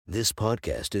This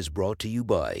podcast is brought to you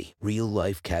by Real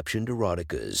Life Captioned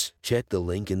Eroticas. Check the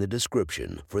link in the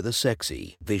description for the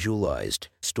sexy, visualized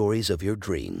stories of your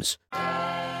dreams.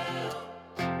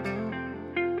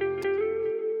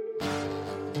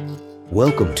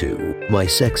 Welcome to My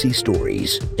Sexy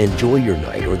Stories. Enjoy your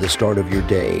night or the start of your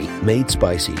day, made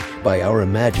spicy by our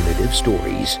imaginative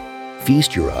stories.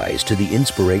 Feast your eyes to the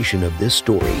inspiration of this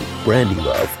story, Brandy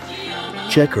Love.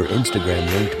 Check her Instagram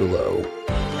linked below.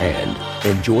 And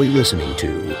enjoy listening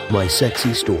to My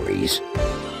Sexy Stories.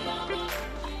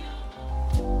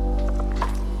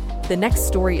 The next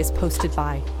story is posted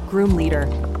by Groom Leader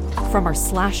from our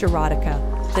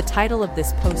 /erotica. The title of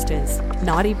this post is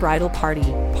Naughty Bridal Party,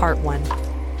 Part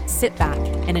 1. Sit back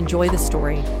and enjoy the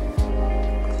story.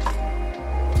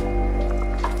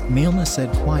 Milna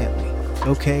said quietly,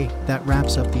 "Okay, that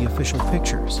wraps up the official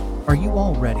pictures. Are you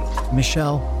all ready?"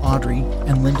 Michelle, Audrey,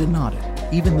 and Linda nodded,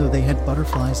 even though they had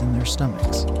butterflies in their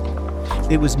stomachs.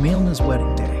 It was Milna's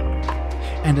wedding day,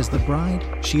 and as the bride,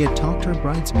 she had talked her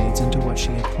bridesmaids into what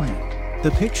she had planned.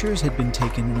 The pictures had been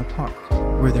taken in a park,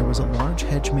 where there was a large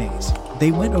hedge maze.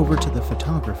 They went over to the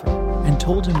photographer and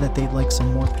told him that they'd like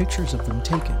some more pictures of them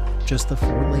taken, just the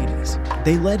four ladies.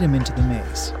 They led him into the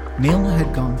maze. Milna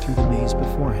had gone through the maze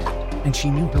beforehand, and she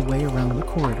knew her way around the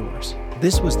corridors.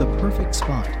 This was the perfect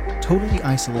spot, totally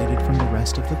isolated from the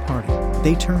rest of the party.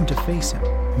 They turned to face him.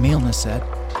 Milna said,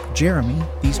 "Jeremy,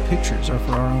 these pictures are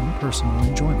for our own personal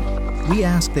enjoyment. We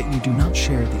ask that you do not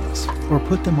share these or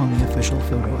put them on the official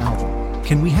photo album.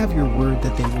 Can we have your word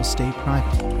that they will stay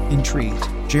private?" Intrigued,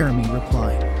 Jeremy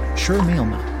replied, "Sure,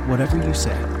 Milna, whatever you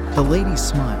say." The ladies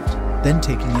smiled, then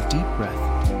taking a deep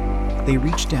breath, they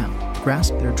reached down,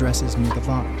 grasped their dresses near the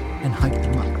bottom, and hiked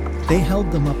them up. They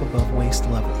held them up above waist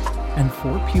level, and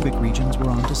 4 pubic regions were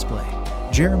on display.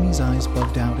 Jeremy's eyes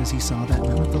bugged out as he saw that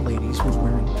none of the ladies were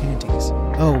wearing panties.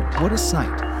 Oh, what a sight!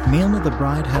 Milna the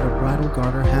bride had a bridal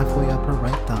garter halfway up her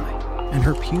right thigh, and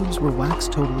her pubes were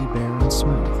waxed totally bare and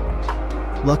smooth.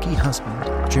 Lucky husband,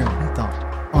 Jeremy thought.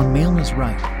 On Milna's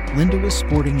right, Linda was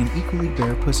sporting an equally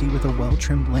bare pussy with a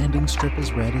well-trimmed landing strip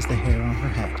as red as the hair on her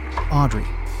head. Audrey,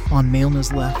 on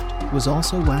Milna's left, was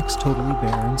also waxed totally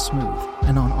bare and smooth,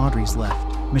 and on Audrey's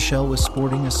left, Michelle was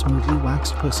sporting a smoothly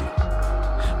waxed pussy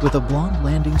with a blonde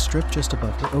landing strip just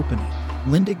above her opening.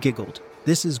 Linda giggled,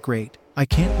 "This is great. I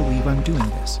can't believe I'm doing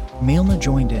this." Milna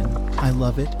joined in, "I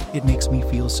love it. It makes me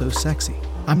feel so sexy.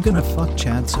 I'm gonna fuck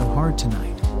Chad so hard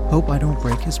tonight. Hope I don't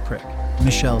break his prick."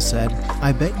 Michelle said,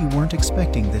 "I bet you weren't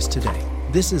expecting this today.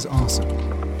 This is awesome."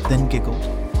 Then giggled.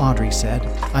 Audrey said,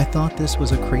 "I thought this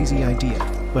was a crazy idea,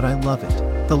 but I love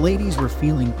it." The ladies were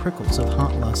feeling prickles of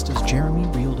hot lust as Jeremy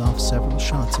reeled off several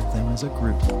shots of them as a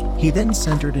group. He then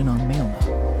centered in on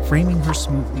Milna, framing her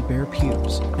smoothly bare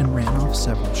pubes, and ran off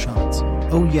several shots.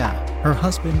 Oh yeah, her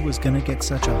husband was gonna get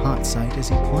such a hot sight as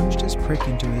he plunged his prick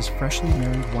into his freshly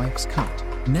married wife's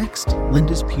cunt. Next,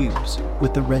 Linda's pubes,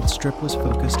 with the red strip, was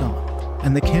focused on,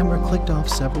 and the camera clicked off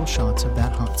several shots of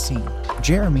that hot scene.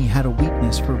 Jeremy had a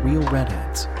weakness for real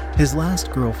redheads. His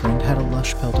last girlfriend had a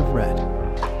lush pelt of red,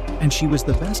 and she was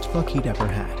the best fuck he'd ever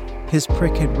had. His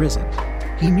prick had risen.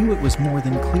 He knew it was more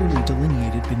than clearly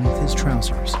delineated beneath his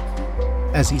trousers.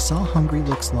 As he saw hungry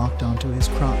looks locked onto his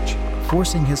crotch,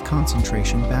 forcing his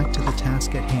concentration back to the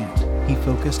task at hand, he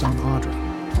focused on Audrey,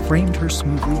 framed her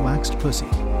smoothly waxed pussy,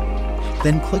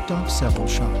 then clicked off several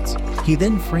shots. He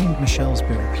then framed Michelle's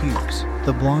bare pubes,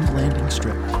 the blonde landing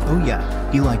strip. Oh yeah,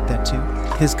 he liked that too.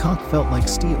 His cock felt like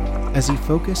steel as he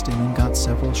focused in and got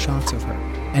several shots of her.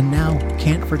 And now,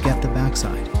 can't forget the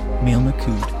backside. Milna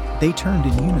cooed. They turned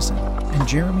in unison, and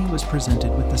Jeremy was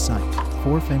presented with the sight.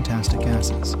 4 fantastic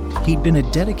asses. He'd been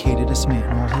a dedicated ass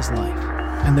man all his life,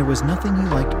 and there was nothing he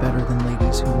liked better than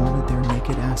ladies who wanted their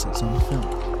naked asses on film.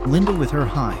 Linda with her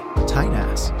high, tight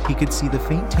ass, he could see the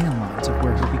faint tan lines of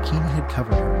where her bikini had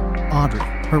covered her. Audrey,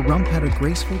 her rump had a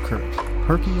graceful curve,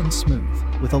 perky and smooth,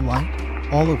 with a light,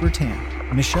 all-over tan.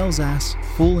 Michelle's ass,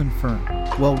 full and firm,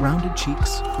 well-rounded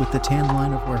cheeks, with the tan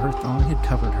line of where her thong had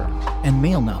covered her. And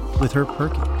Milna, with her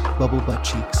perky, bubble butt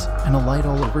cheeks, and a light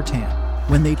all-over tan.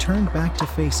 When they turned back to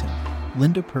face him,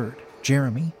 Linda purred,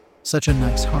 "Jeremy, such a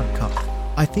nice hard cock.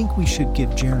 I think we should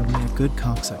give Jeremy a good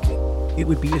cocksucking. It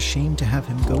would be a shame to have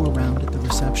him go around at the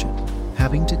reception,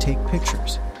 having to take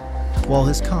pictures, while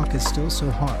his cock is still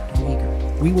so hard and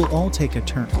eager. We will all take a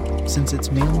turn, since it's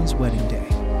Milna's wedding day."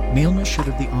 Milna should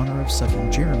have the honor of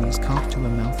sucking Jeremy's cock to a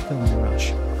mouth-filling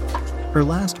rush. Her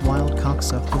last wild cock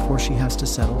suck before she has to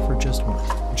settle for just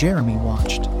one. Jeremy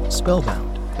watched,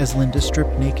 spellbound, as Linda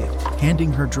stripped naked,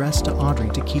 handing her dress to Audrey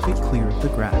to keep it clear of the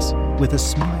grass. With a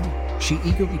smile, she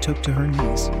eagerly took to her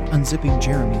knees, unzipping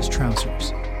Jeremy's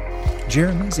trousers.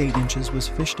 Jeremy's 8 inches was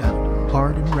fished out,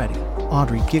 hard and ready.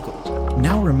 Audrey giggled.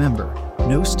 Now remember,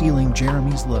 no stealing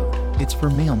Jeremy's load. It's for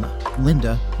Mailna.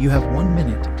 Linda, you have 1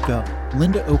 minute, go.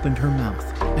 Linda opened her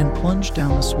mouth and plunged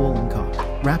down the swollen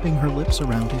cock, wrapping her lips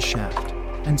around his shaft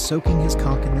and soaking his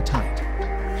cock in the tight,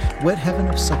 wet heaven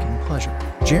of sucking pleasure.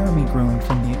 Jeremy groaned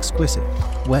from the exquisite,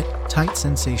 wet, tight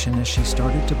sensation as she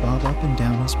started to bob up and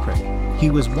down his prick. He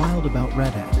was wild about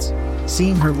redheads,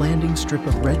 seeing her landing strip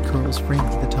of red curls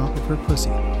framing the top of her pussy,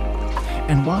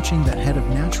 and watching that head of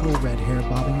natural red hair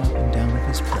bobbing up and down of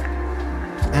his prick.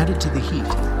 Added to the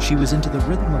heat, she was into the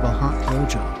rhythm of a hot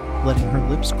blowjob, letting her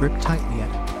lips grip tightly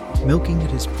at him, milking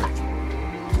at his prick.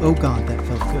 Oh God, that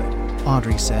felt good.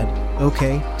 Audrey said,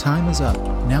 okay, time is up,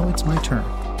 now it's my turn.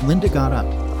 Linda got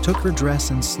up, took her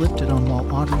dress and slipped it on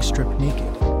while Audrey stripped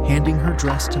naked, handing her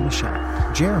dress to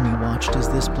Michelle. Jeremy watched as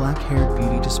this black-haired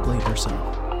beauty displayed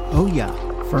herself. Oh yeah,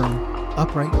 firm,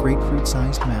 upright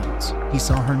grapefruit-sized mounds. He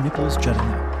saw her nipples jutting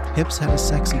out. Hips had a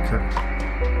sexy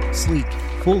curve. Sleek,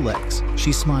 full legs.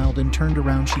 She smiled and turned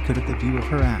around she could at the view of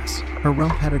her ass. Her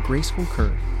rump had a graceful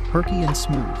curve, perky and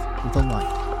smooth, with a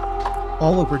light,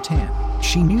 all over tan.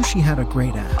 She knew she had a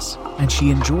great ass, and she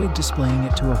enjoyed displaying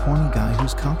it to a horny guy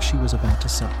whose cock she was about to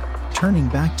suck. Turning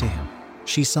back to him,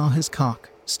 she saw his cock,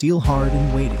 steel hard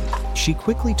and waiting. She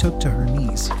quickly took to her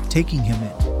knees, taking him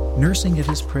in, nursing at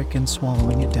his prick and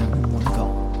swallowing it down in one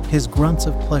gulp. His grunts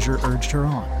of pleasure urged her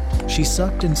on. She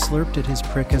sucked and slurped at his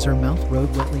prick as her mouth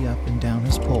rode wetly up and down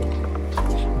his pole.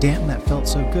 Damn, that felt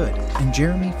so good, and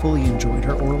Jeremy fully enjoyed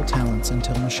her oral talents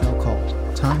until Michelle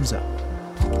called, time's up.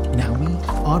 Now me?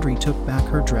 Audrey took back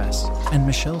her dress, and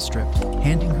Michelle stripped,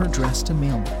 handing her dress to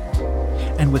Mailman.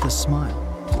 And with a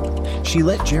smile, she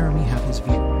let Jeremy have his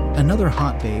view. Another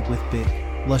hot babe with big,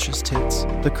 luscious tits,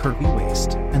 the curvy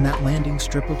waist, and that landing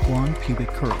strip of blonde pubic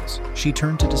curls. She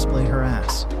turned to display her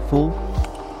ass, full,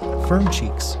 firm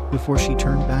cheeks, before she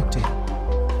turned back to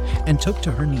him, and took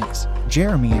to her knees.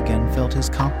 Jeremy again felt his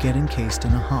cock get encased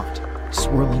in a hot,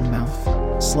 swirling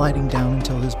mouth, sliding down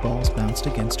until his balls bounced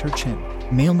against her chin.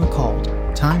 Mailna called,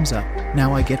 time's up,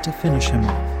 now I get to finish him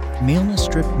off. Mailna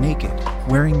stripped naked,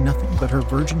 wearing nothing but her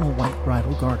virginal white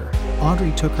bridal garter.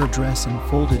 Audrey took her dress and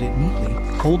folded it neatly,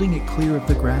 holding it clear of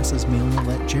the grass as Mailna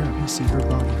let Jeremy see her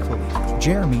body fully.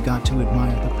 Jeremy got to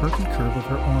admire the perky curve of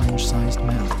her orange-sized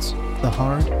mounds, the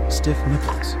hard, stiff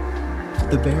nipples,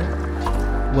 the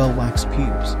bare, well-waxed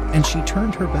pubes, and she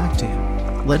turned her back to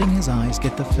him, letting his eyes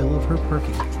get the fill of her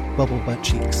perky, bubble butt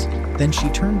cheeks. Then she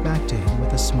turned back to him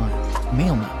with a smile.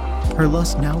 Mailna, her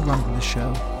lust now running the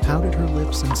show, pouted her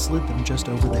lips and slid them just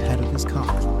over the head of his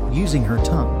cock. Using her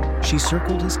tongue, she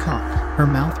circled his cock, her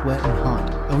mouth wet and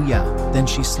hot. Oh yeah, then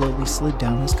she slowly slid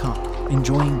down his cock,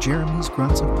 enjoying Jeremy's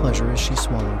grunts of pleasure as she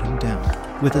swallowed him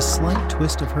down. With a slight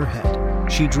twist of her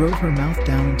head, she drove her mouth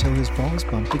down until his balls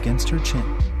bumped against her chin.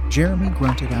 Jeremy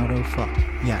grunted out, oh fuck,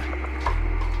 yeah,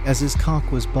 as his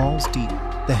cock was balls deep,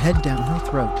 the head down her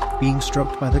throat, being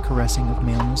stroked by the caressing of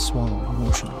Mailna's swallowing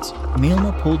motions.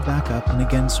 Mailna pulled back up and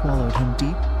again swallowed him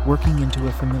deep, working into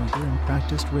a familiar and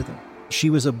practiced rhythm. She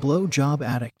was a blow-job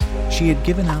addict. She had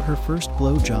given out her first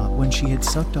blow-job when she had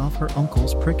sucked off her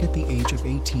uncle's prick at the age of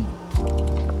 18.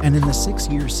 And in the 6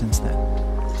 years since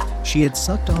then, she had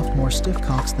sucked off more stiff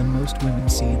cocks than most women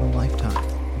see in a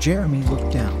lifetime. Jeremy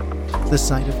looked down. The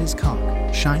sight of his cock,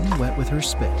 shiny wet with her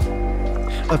spit,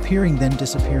 appearing then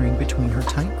disappearing between her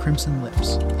tight crimson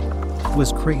lips,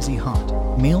 was crazy hot.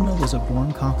 Mailna was a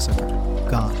born cocksucker.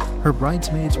 God, her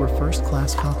bridesmaids were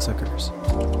first-class cocksuckers.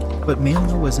 But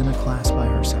Mailna was in a class by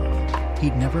herself.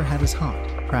 He'd never had as hot,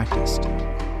 practiced,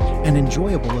 and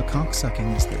enjoyable a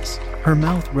cocksucking as this. Her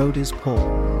mouth rode his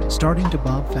pole, starting to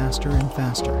bob faster and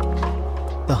faster.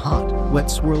 The hot, wet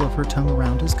swirl of her tongue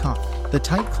around his cock, the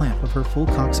tight clamp of her full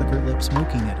cocksucker lips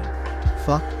smoking at him.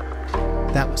 Fuck.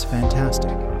 That was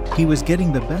fantastic. He was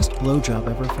getting the best blowjob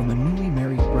ever from a newly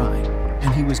married bride,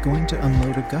 and he was going to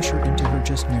unload a gusher into her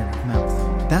just married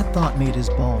mouth. That thought made his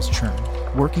balls churn,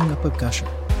 working up a gusher.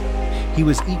 He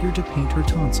was eager to paint her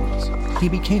tonsils. He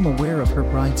became aware of her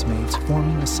bridesmaids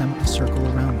forming a semicircle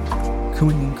around him,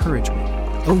 cooing encouragement.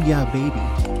 Oh yeah,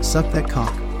 baby. Suck that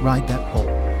cock, ride that pole.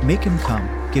 Make him come,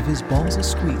 give his balls a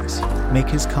squeeze, make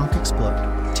his cock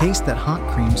explode. Taste that hot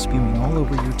cream spewing all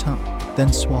over your tongue,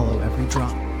 then swallow every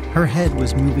drop. Her head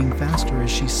was moving faster as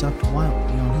she sucked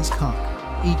wildly on his cock,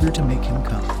 eager to make him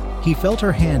come. He felt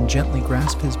her hand gently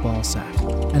grasp his ball sack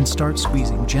and start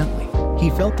squeezing gently. He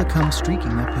felt the cum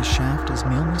streaking up his shaft as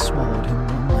Mailna swallowed him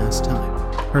one last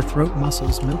time, her throat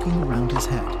muscles milking around his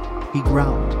head. He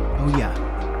growled, oh yeah,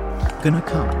 gonna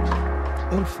come.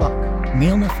 Oh fuck.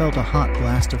 Mailna felt a hot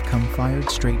blast of cum fired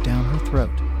straight down her throat,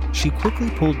 She quickly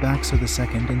pulled back so the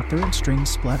second and third strings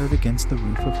splattered against the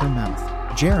roof of her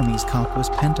mouth. Jeremy's cock was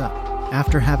pent up.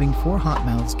 After having 4 hot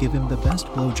mouths give him the best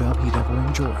blowjob he'd ever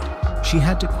enjoyed, she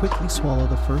had to quickly swallow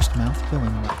the first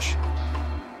mouth-filling rush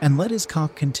and let his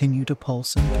cock continue to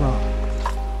pulse and throb,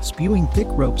 spewing thick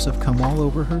ropes of cum all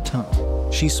over her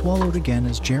tongue. She swallowed again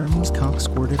as Jeremy's cock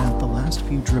squirted out the last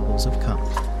few dribbles of cum.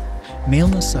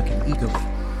 Maleness sucking eagerly,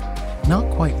 not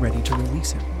quite ready to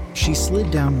release him. She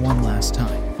slid down one last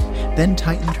time, then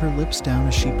tightened her lips down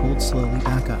as she pulled slowly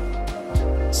back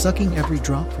up, sucking every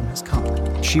drop from his cock.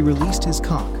 She released his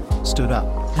cock, stood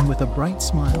up, and with a bright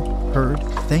smile, heard,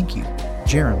 "Thank you,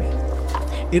 Jeremy.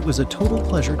 It was a total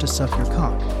pleasure to suck your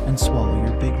cock and swallow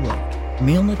your big load."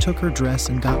 Milna took her dress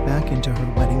and got back into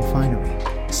her wedding finery.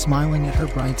 Smiling at her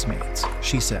bridesmaids,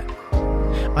 she said,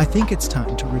 "I think it's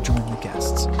time to rejoin the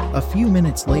guests." A few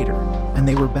minutes later, and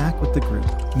they were back with the group,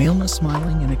 Milna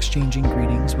smiling and exchanging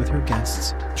greetings with her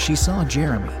guests. She saw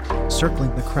Jeremy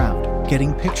circling the crowd,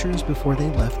 getting pictures before they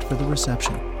left for the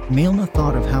reception. Milna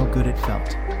thought of how good it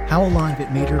felt, how alive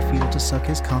it made her feel to suck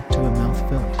his cock to a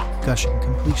mouth-filling, gushing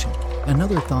completion.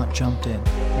 Another thought jumped in,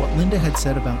 what Linda had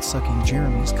said about sucking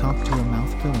Jeremy's cock to a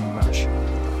mouth-filling rush.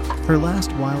 Her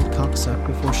last wild cock suck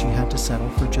before she had to settle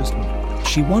for just one.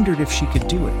 She wondered if she could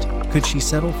do it. Could she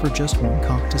settle for just one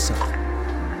cock to suck?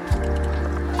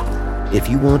 If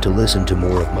you want to listen to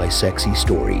more of my sexy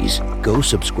stories, go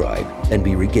subscribe and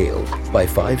be regaled by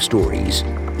 5 stories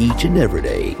each and every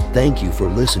day. Thank you for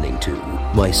listening to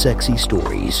My Sexy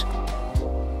Stories.